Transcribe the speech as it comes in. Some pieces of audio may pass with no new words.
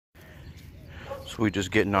So we're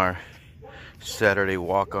just getting our Saturday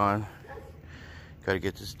walk on. Got to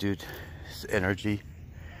get this dude's energy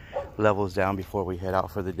levels down before we head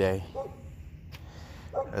out for the day.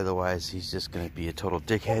 Otherwise, he's just going to be a total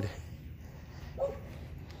dickhead.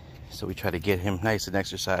 So we try to get him nice and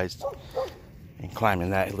exercised and climbing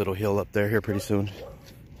that little hill up there here pretty soon.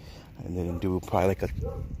 And then do probably like a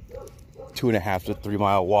 2.5 to 3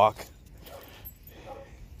 mile walk.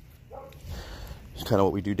 It's kind of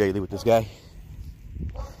what we do daily with this guy.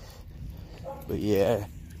 But yeah.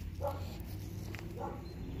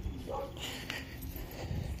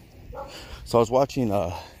 So I was watching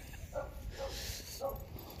a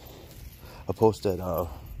post that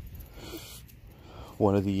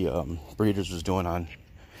one of the breeders was doing on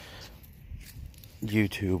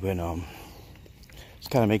YouTube, and he's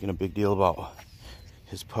kind of making a big deal about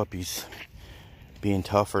his puppies being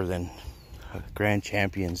tougher than a Grand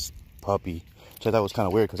Champion's puppy, which I thought was kind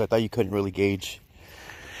of weird because I thought you couldn't really gauge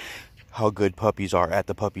how good puppies are at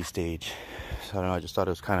the puppy stage. So I don't know, I just thought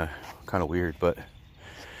it was kind of weird, but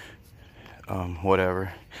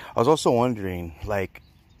whatever. I was also wondering, like,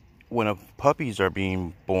 when puppies are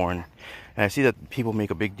being born, and I see that people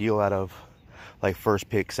make a big deal out of like first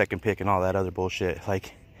pick, second pick, and all that other bullshit.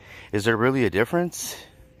 Like, is there really a difference?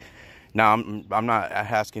 Now, I'm not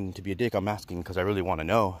asking to be a dick. I'm asking because I really want to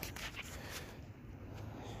know.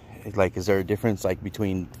 Like, is there a difference like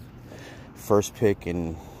between first pick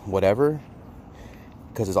and whatever?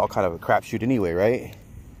 Because it's all kind of a crapshoot anyway, right?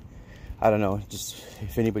 I don't know. Just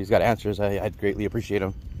if anybody's got answers, I'd greatly appreciate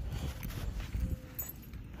them.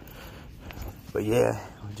 But yeah,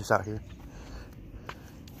 we're just out here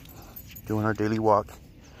doing our daily walk,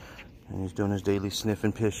 and he's doing his daily sniff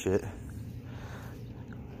and piss shit,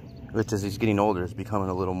 which, as he's getting older, is becoming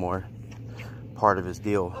a little more part of his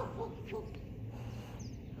deal.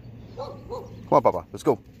 Come on, Papa, let's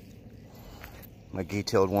go. My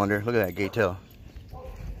gay-tailed wonder. Look at that gay tail.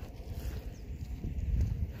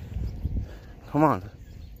 Come on.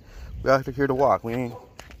 We're out here to walk. We ain't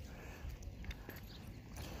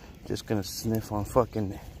just gonna sniff on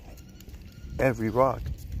fucking every rock.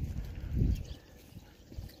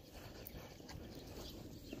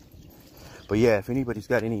 But yeah, if anybody's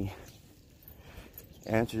got any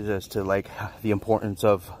answers as to like the importance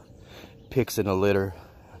of picks in a litter,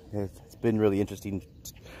 it's been really interesting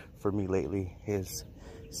for me lately, is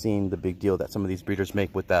seeing the big deal that some of these breeders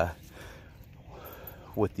make with the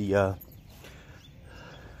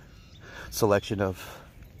selection of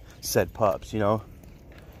said pups, you know,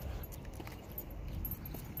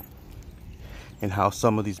 and how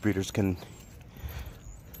some of these breeders can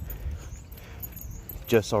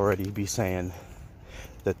just already be saying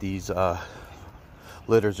that these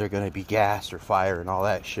litters are going to be gas or fire and all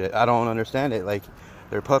that shit. I don't understand it. Like,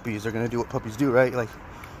 they're puppies, they're going to do what puppies do, right? Like,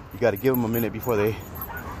 you got to give them a minute before they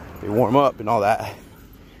warm up and all that,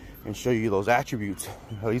 and show you those attributes.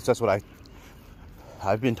 At least that's what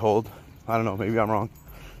I've been told. I don't know, maybe I'm wrong.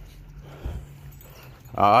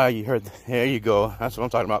 You heard, there you go. That's what I'm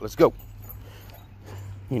talking about. Let's go.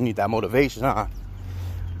 You need that motivation, huh?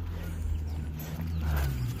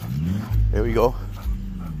 There we go.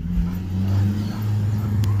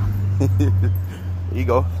 There you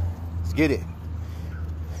go. Let's get it.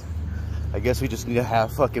 I guess we just need to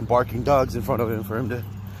have fucking barking dogs in front of him for him to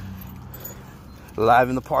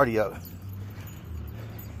liven the party up.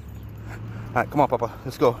 Alright, come on, Papa.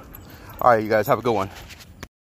 Let's go. Alright, you guys, have a good one.